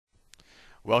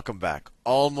Welcome back.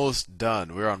 Almost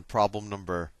done. We're on problem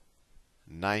number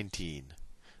 19.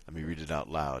 Let me read it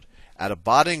out loud. At a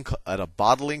bottling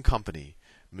company,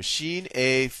 machine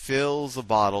A fills a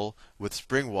bottle with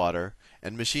spring water,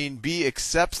 and machine B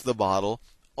accepts the bottle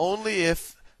only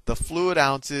if the fluid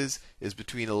ounces is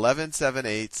between 11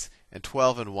 7/8 and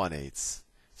 12 1/8.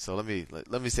 So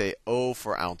let me say O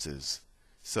for ounces.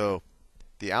 So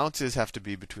the ounces have to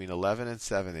be between 11 and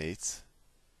 7/8.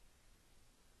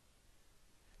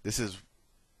 This is,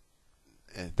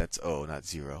 that's O, not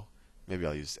 0. Maybe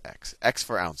I'll use X. X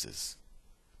for ounces.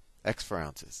 X for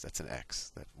ounces. That's an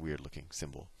X, that weird looking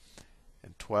symbol.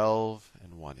 And 12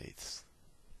 1/8.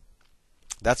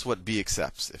 That's what B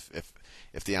accepts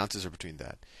if the ounces are between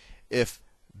that. If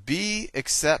B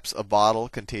accepts a bottle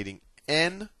containing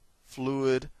N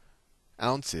fluid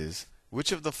ounces,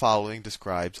 which of the following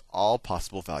describes all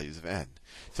possible values of N?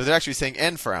 So they're actually saying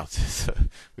N for ounces.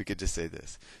 We could just say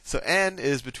this. So N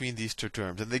is between these two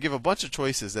terms, and they give a bunch of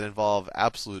choices that involve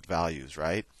absolute values,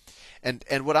 right? And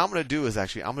what I'm going to do is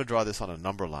actually I'm going to draw this on a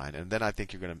number line, and then I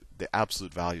think the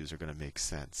absolute values are going to make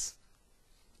sense.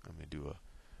 I'm going to do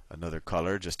another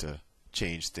color just to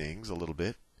change things a little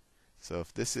bit. So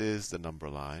if this is the number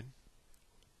line,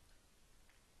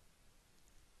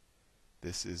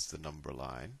 this is the number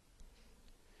line.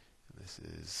 This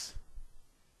is,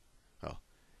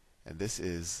 and this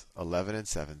is 11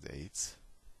 7/8.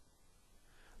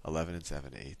 11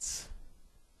 7/8.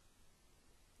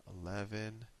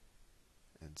 11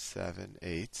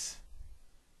 7/8.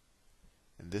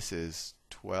 And this is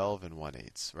 12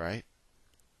 1/8, right?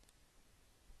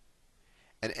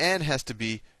 And N has to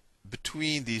be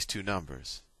between these two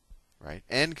numbers, right?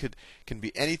 N can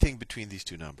be anything between these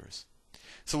two numbers.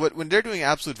 So when they're doing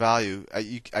absolute value,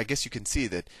 I guess you can see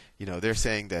that they're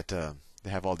saying that they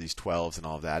have all these 12s and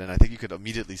all of that, and I think you could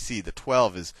immediately see the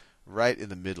 12 is right in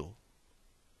the middle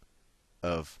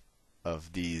of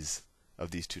these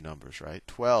two numbers, right?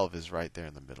 12 is right there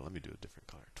in the middle. Let me do a different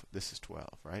color. This is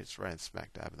 12, right? It's right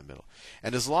smack dab in the middle.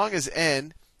 And as long as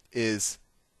N is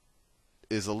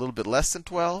a little bit less than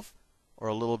 12 or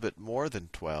a little bit more than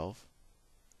 12,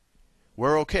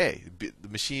 we're okay. The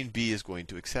machine B is going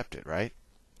to accept it, right?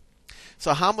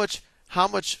 So how much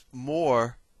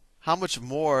more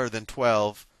than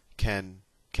 12 can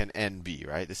N be,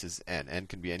 right? This is N. N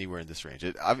can be anywhere in this range.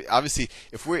 Obviously,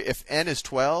 if N is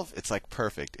 12, it's like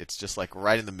perfect. It's just like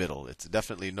right in the middle. It's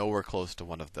definitely nowhere close to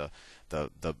one of the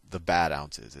bad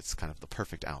ounces. It's kind of the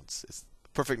perfect ounce. It's the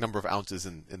perfect number of ounces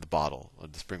in the bottle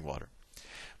of the spring water.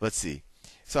 Let's see.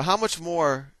 So how much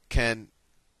more can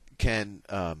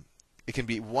it can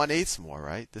be 1/8 more,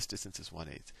 right? This distance is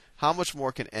 1/8. How much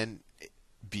more can N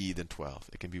be than 12?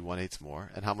 It can be 1/8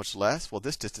 more. And how much less? Well,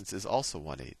 this distance is also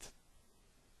 1/8,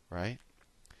 right?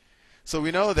 So we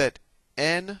know that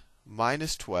N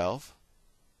minus 12,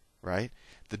 right?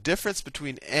 The difference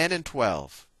between N and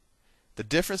 12,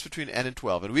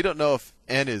 and we don't know if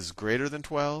N is greater than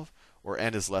 12 or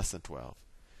N is less than 12.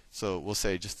 So we'll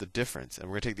say just the difference, and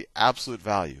we're going to take the absolute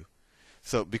value.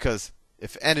 So because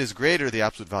if N is greater, the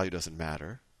absolute value doesn't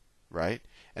matter, right?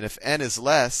 And if N is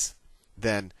less,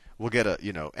 then we'll get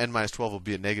N minus 12 will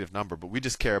be a negative number, but we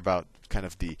just care about kind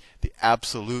of the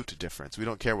absolute difference. We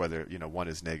don't care whether, one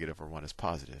is negative or one is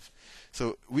positive.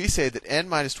 So we say that N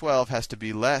minus 12 has to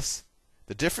be less,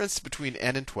 the difference between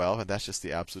N and 12, and that's just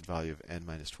the absolute value of N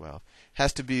minus 12,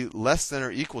 has to be less than or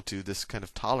equal to this kind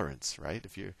of tolerance, right?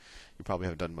 If you probably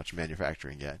haven't done much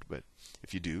manufacturing yet, but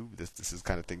if you do, this is the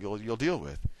kind of thing you'll deal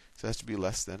with. So it has to be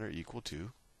less than or equal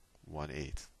to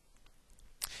 1/8.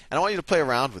 And I want you to play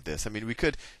around with this. I mean,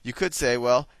 you could say,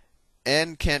 well,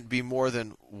 N can't be more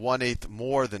than 1/8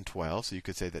 more than 12. So you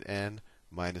could say that N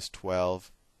minus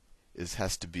 12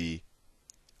 has to be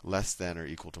less than or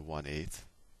equal to 1/8.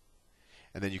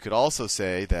 And then you could also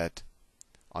say that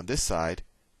on this side,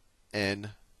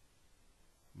 N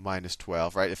minus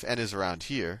 12, right? If N is around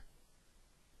here,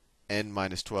 N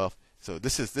minus 12. So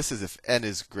this is if N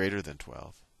is greater than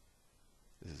 12.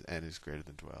 This is N is greater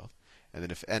than 12. And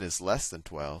then if N is less than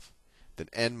 12, then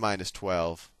N minus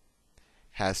 12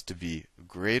 has to be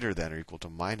greater than or equal to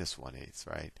minus 1/8,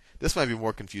 right? This might be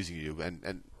more confusing to you,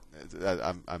 and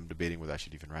I'm debating whether I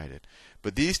should even write it.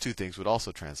 But these two things would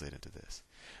also translate into this.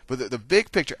 But the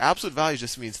big picture, absolute value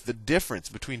just means the difference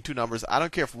between two numbers. I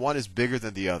don't care if one is bigger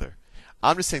than the other.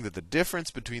 I'm just saying that the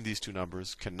difference between these two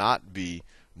numbers cannot be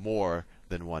more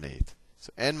than 1/8.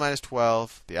 So N minus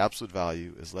 12, the absolute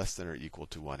value, is less than or equal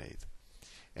to 1/8.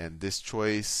 And this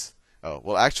choice,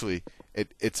 actually,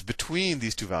 it's between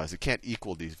these two values. It can't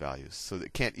equal these values. So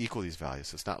it can't equal these values.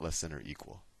 So it's not less than or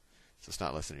equal. So it's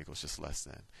not less than or equal, it's just less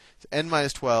than. So N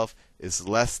minus 12 is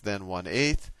less than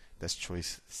 1/8. That's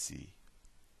choice C.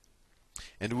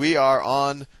 And we are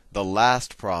on the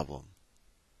last problem.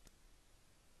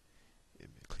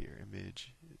 Clear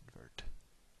image,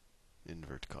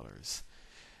 invert colors.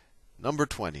 Number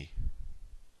 20.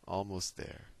 Almost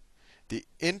there. The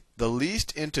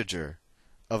least integer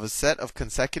of a set of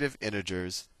consecutive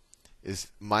integers is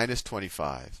minus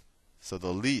 25. So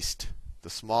the least, the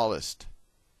smallest,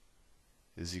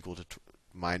 is equal to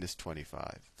minus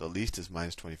 25. The least is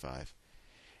minus 25.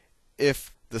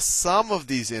 If the sum of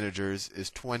these integers is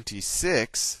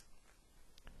 26,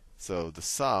 so the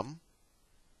sum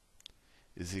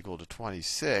is equal to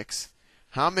 26,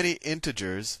 how many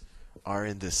integers are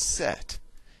in this set?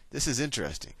 This is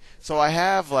interesting. So I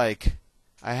have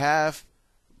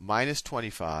minus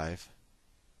 25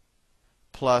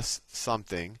 plus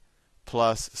something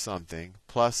plus something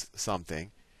plus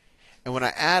something. And when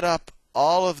I add up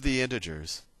all of the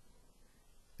integers,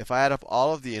 if I add up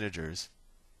all of the integers,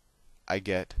 I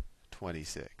get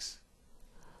 26.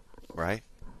 Right?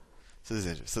 So this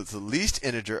is interesting. So it's the least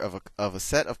integer of a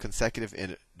set of consecutive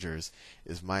integers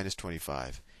is minus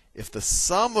 25. If the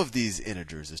sum of these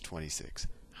integers is 26,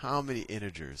 how many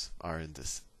integers are in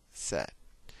this set?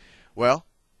 Well,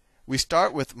 we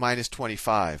start with minus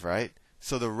 25, right?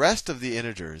 So the rest of the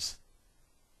integers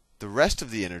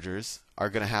are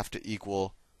going to have to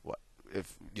equal what?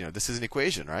 If this is an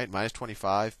equation, right? Minus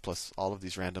 25 plus all of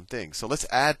these random things. So let's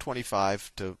add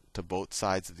 25 to both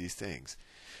sides of these things.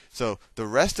 So the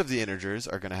rest of the integers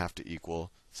are going to have to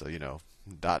equal. So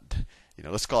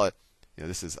let's call it.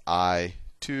 This is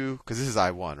I2 because this is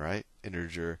I1, right?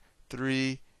 Integer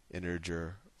 3,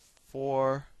 integer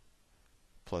 4,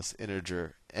 plus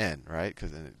integer n, right?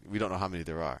 Because we don't know how many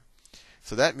there are.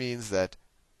 So that means that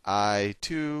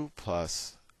I2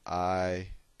 plus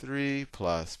I3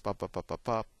 plus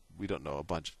we don't know a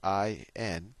bunch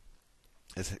in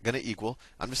is going to equal.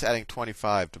 I'm just adding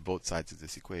 25 to both sides of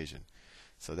this equation.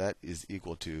 So that is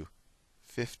equal to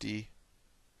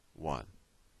 51.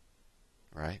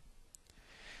 Right?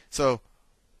 So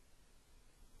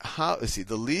let's see,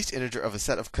 the least integer of a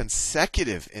set of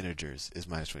consecutive integers is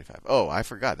minus 25. Oh, I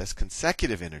forgot. That's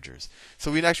consecutive integers.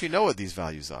 So we actually know what these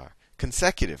values are.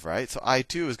 Consecutive, right? So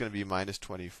I2 is going to be minus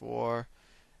 24.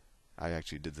 I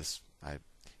actually did this.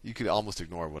 You could almost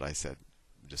ignore what I said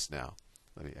just now.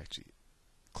 Let me actually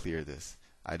clear this.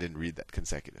 I didn't read that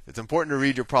consecutive. It's important to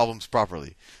read your problems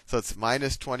properly. So it's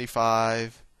minus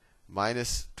 25,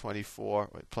 minus 24,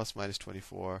 plus minus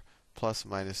 24, plus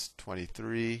minus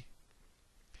 23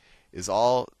 is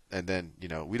all, and then,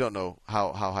 we don't know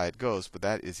how high it goes, but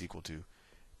that is equal to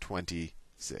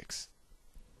 26.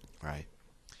 Right?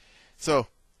 So,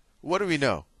 what do we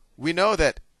know? We know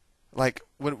that,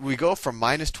 when we go from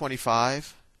minus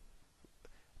 25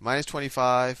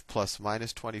 plus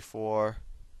minus 24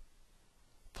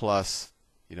 plus,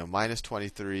 minus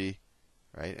 23,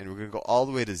 right? And we're going to go all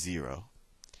the way to 0.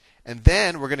 And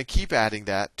then we're going to keep adding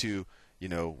that to,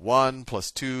 1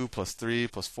 plus 2 plus 3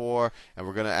 plus 4, and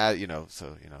we're going to add, well,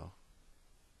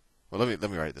 let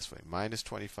me write it this way. Minus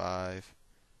 25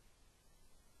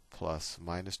 plus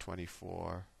minus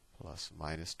 24 plus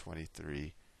minus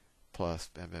 23 plus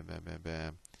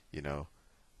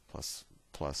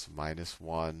plus minus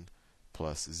 1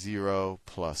 plus 0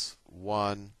 plus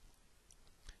 1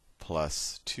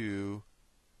 plus 2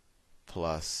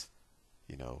 plus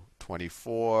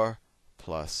 24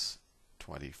 plus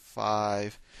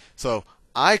 25. So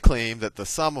I claim that the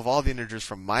sum of all the integers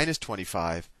from minus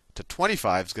 25 to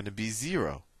 25 is going to be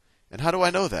 0. And how do I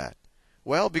know that?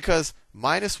 Well, because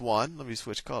minus 1, let me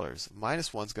switch colors.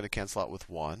 Minus 1 is going to cancel out with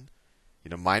 1.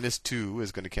 Minus 2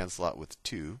 is going to cancel out with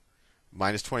 2.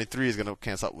 Minus 23 is going to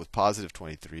cancel out with positive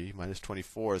 23. Minus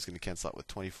 24 is going to cancel out with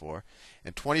 24.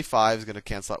 And 25 is going to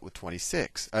cancel out with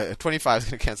 26. 25 is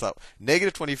going to cancel out.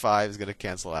 Negative 25 is going to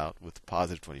cancel out with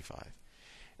positive 25.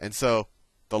 And so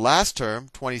the last term,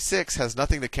 26, has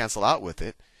nothing to cancel out with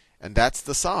it. And that's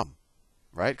the sum.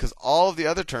 Right? Because all of the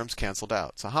other terms canceled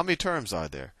out. So how many terms are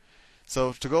there?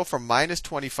 So to go from minus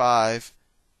 25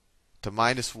 to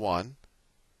minus 1,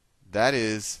 that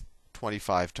is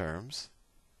 25 terms.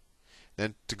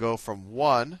 Then to go from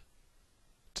 1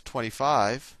 to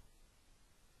 25,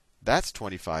 that's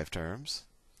 25 terms.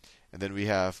 And then we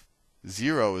have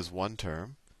 0 is one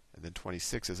term, and then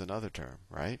 26 is another term,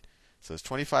 right? So it's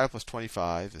 25 plus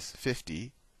 25 is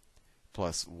 50,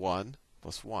 plus 1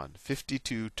 plus 1.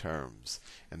 52 terms.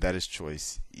 And that is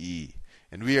choice E.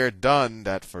 And we are done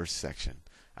that first section.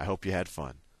 I hope you had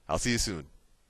fun. I'll see you soon.